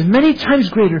sacrifices many times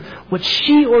greater what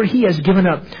she or he has given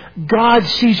up. God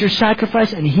sees your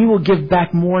sacrifice and He will give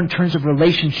back more in terms of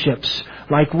relationships.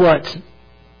 Like what?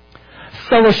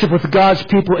 Fellowship with God's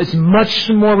people is much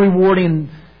more rewarding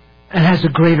and has a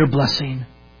greater blessing.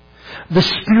 The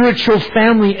spiritual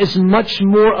family is much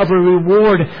more of a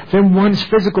reward than one's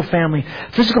physical family.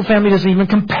 Physical family doesn't even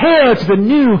compare to the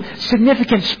new,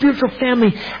 significant spiritual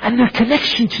family and their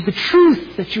connection to the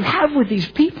truth that you have with these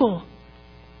people.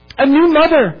 A new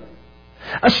mother,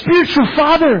 a spiritual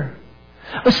father,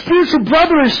 a spiritual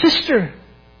brother or sister.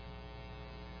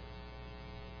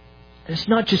 It's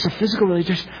not just a physical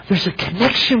relationship, there's a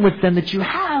connection with them that you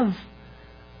have.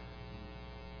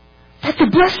 That's a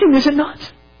blessing, is it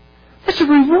not? That's a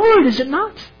reward, is it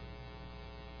not?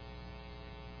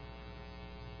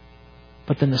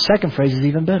 But then the second phrase is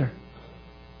even better.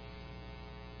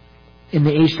 In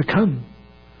the age to come,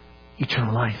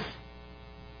 eternal life.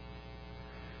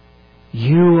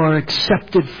 You are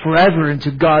accepted forever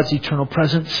into God's eternal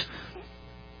presence.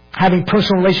 Having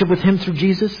personal relationship with Him through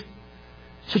Jesus.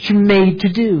 It's what you're made to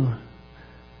do.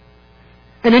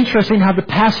 And interesting how the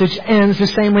passage ends the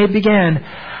same way it began.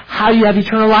 How you have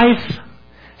eternal life?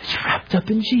 It's wrapped up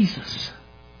in Jesus.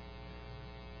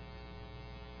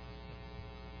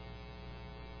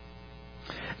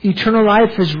 Eternal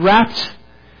life is wrapped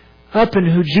up in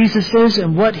who Jesus is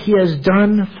and what He has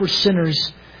done for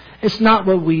sinners. It's not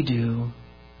what we do,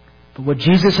 but what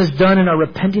Jesus has done in our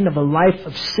repenting of a life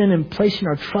of sin and placing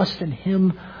our trust in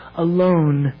Him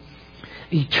alone.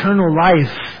 Eternal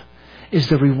life is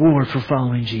the reward for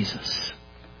following Jesus.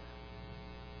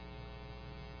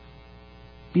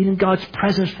 Being in God's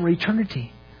presence for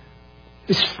eternity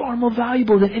is far more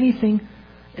valuable than anything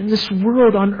in this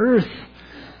world on earth.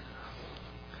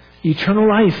 Eternal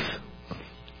life.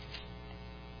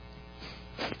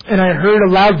 And I heard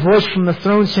a loud voice from the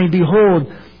throne saying,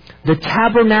 Behold, the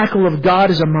tabernacle of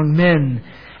God is among men,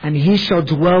 and He shall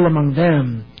dwell among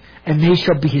them, and they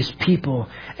shall be His people,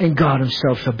 and God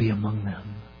Himself shall be among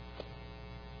them.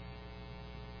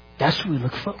 That's what we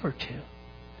look forward to.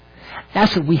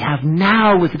 That's what we have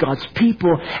now with God's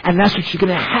people, and that's what you're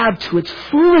going to have to its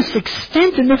fullest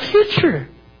extent in the future.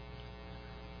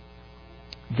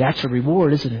 That's a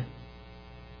reward, isn't it?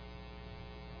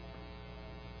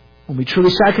 When we truly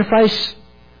sacrifice,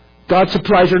 God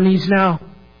supplies our needs now.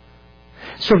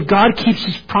 So if God keeps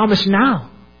His promise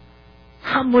now,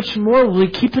 how much more will He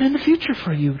keep it in the future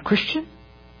for you, Christian?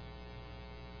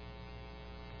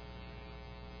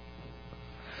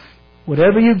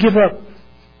 Whatever you give up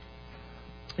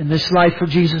in this life for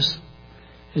Jesus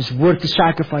is worth the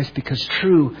sacrifice, because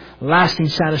true, lasting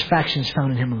satisfaction is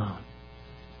found in Him alone.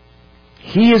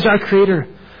 He is our Creator.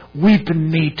 We've been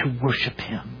made to worship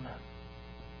Him.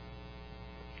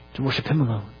 To worship Him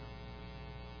alone.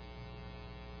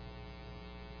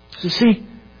 So see,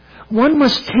 one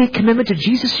must take commitment to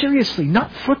Jesus seriously,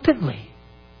 not flippantly.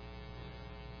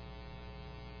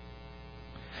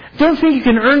 Don't think you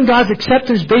can earn God's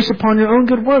acceptance based upon your own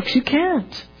good works. You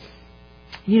can't.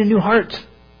 You need a new heart.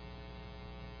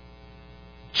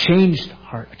 Changed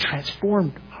heart. A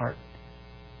transformed heart.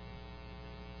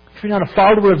 If you're not a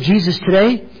follower of Jesus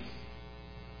today,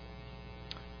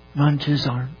 run to His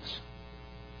arms.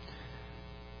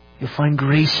 You'll find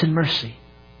grace and mercy.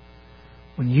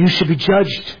 When you should be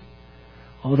judged,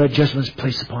 all that judgment is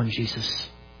placed upon Jesus.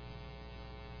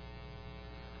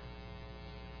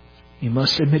 You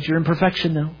must admit your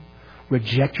imperfection, though.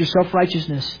 Reject your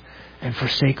self-righteousness and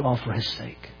forsake all for His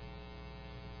sake.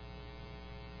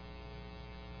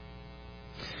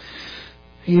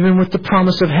 Even with the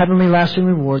promise of heavenly lasting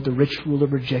reward, the rich ruler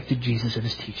rejected Jesus and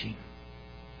His teaching.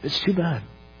 It's too bad.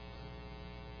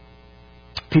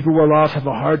 People well off have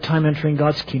a hard time entering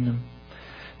God's kingdom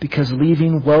because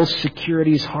leaving wealth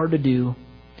security is hard to do.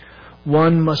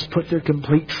 One must put their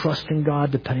complete trust in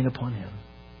God, depending upon Him.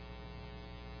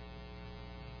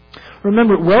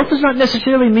 Remember, wealth does not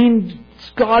necessarily mean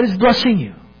God is blessing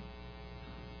you.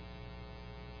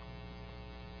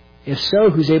 If so,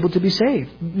 who's able to be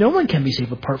saved? No one can be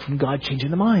saved apart from God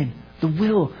changing the mind, the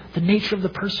will, the nature of the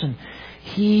person.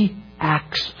 He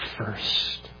acts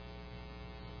first.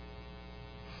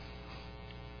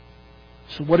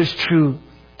 So what is true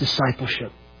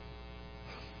discipleship?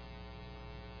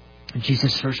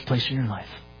 Jesus' first place in your life.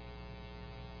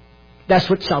 That's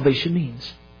what salvation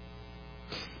means.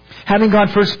 Having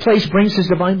God first place brings His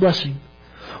divine blessing.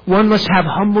 One must have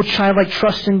humble childlike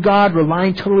trust in God,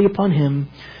 relying totally upon Him.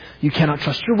 You cannot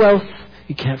trust your wealth.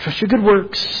 You cannot trust your good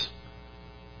works.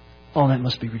 All that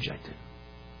must be rejected.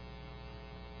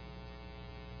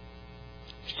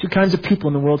 There's two kinds of people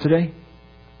in the world today.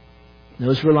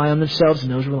 Those who rely on themselves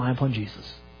and those who rely upon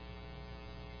Jesus.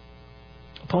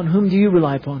 Upon whom do you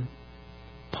rely upon?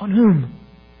 Upon whom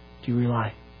do you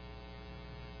rely?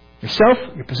 Yourself?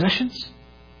 Your possessions?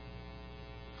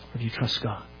 Or do you trust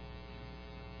God?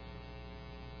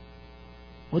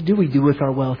 What do we do with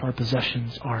our wealth, our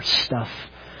possessions, our stuff?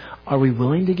 Are we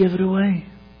willing to give it away?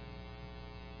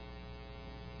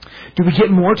 Do we get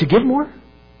more to give more?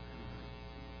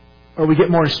 Or we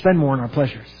get more to spend more on our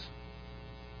pleasures?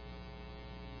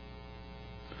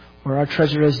 Where our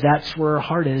treasure is, that's where our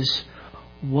heart is.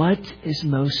 What is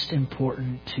most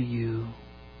important to you?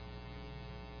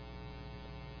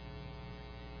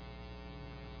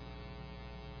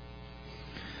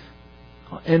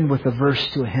 I'll end with a verse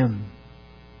to a hymn.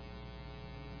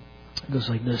 It goes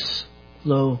like this.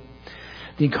 Lo,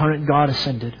 the incarnate God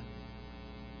ascended,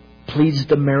 pleads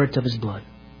the merit of His blood.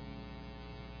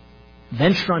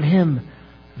 Venture on Him,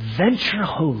 venture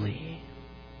wholly.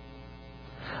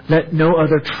 Let no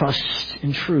other trust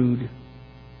intrude.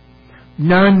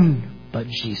 None but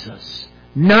Jesus,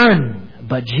 none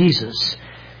but Jesus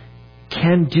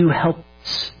can do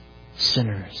helpless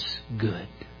sinners good.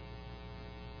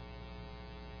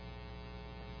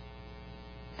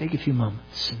 Take a few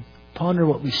moments and ponder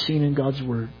what we've seen in God's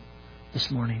Word this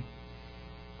morning.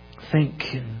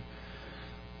 Think and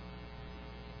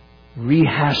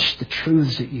rehash the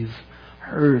truths that you've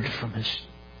heard from His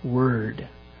Word.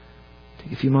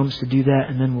 Take a few moments to do that,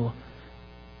 and then we'll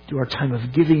do our time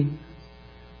of giving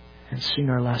and sing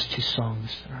our last two songs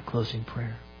in our closing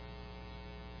prayer.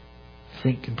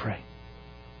 Think and pray.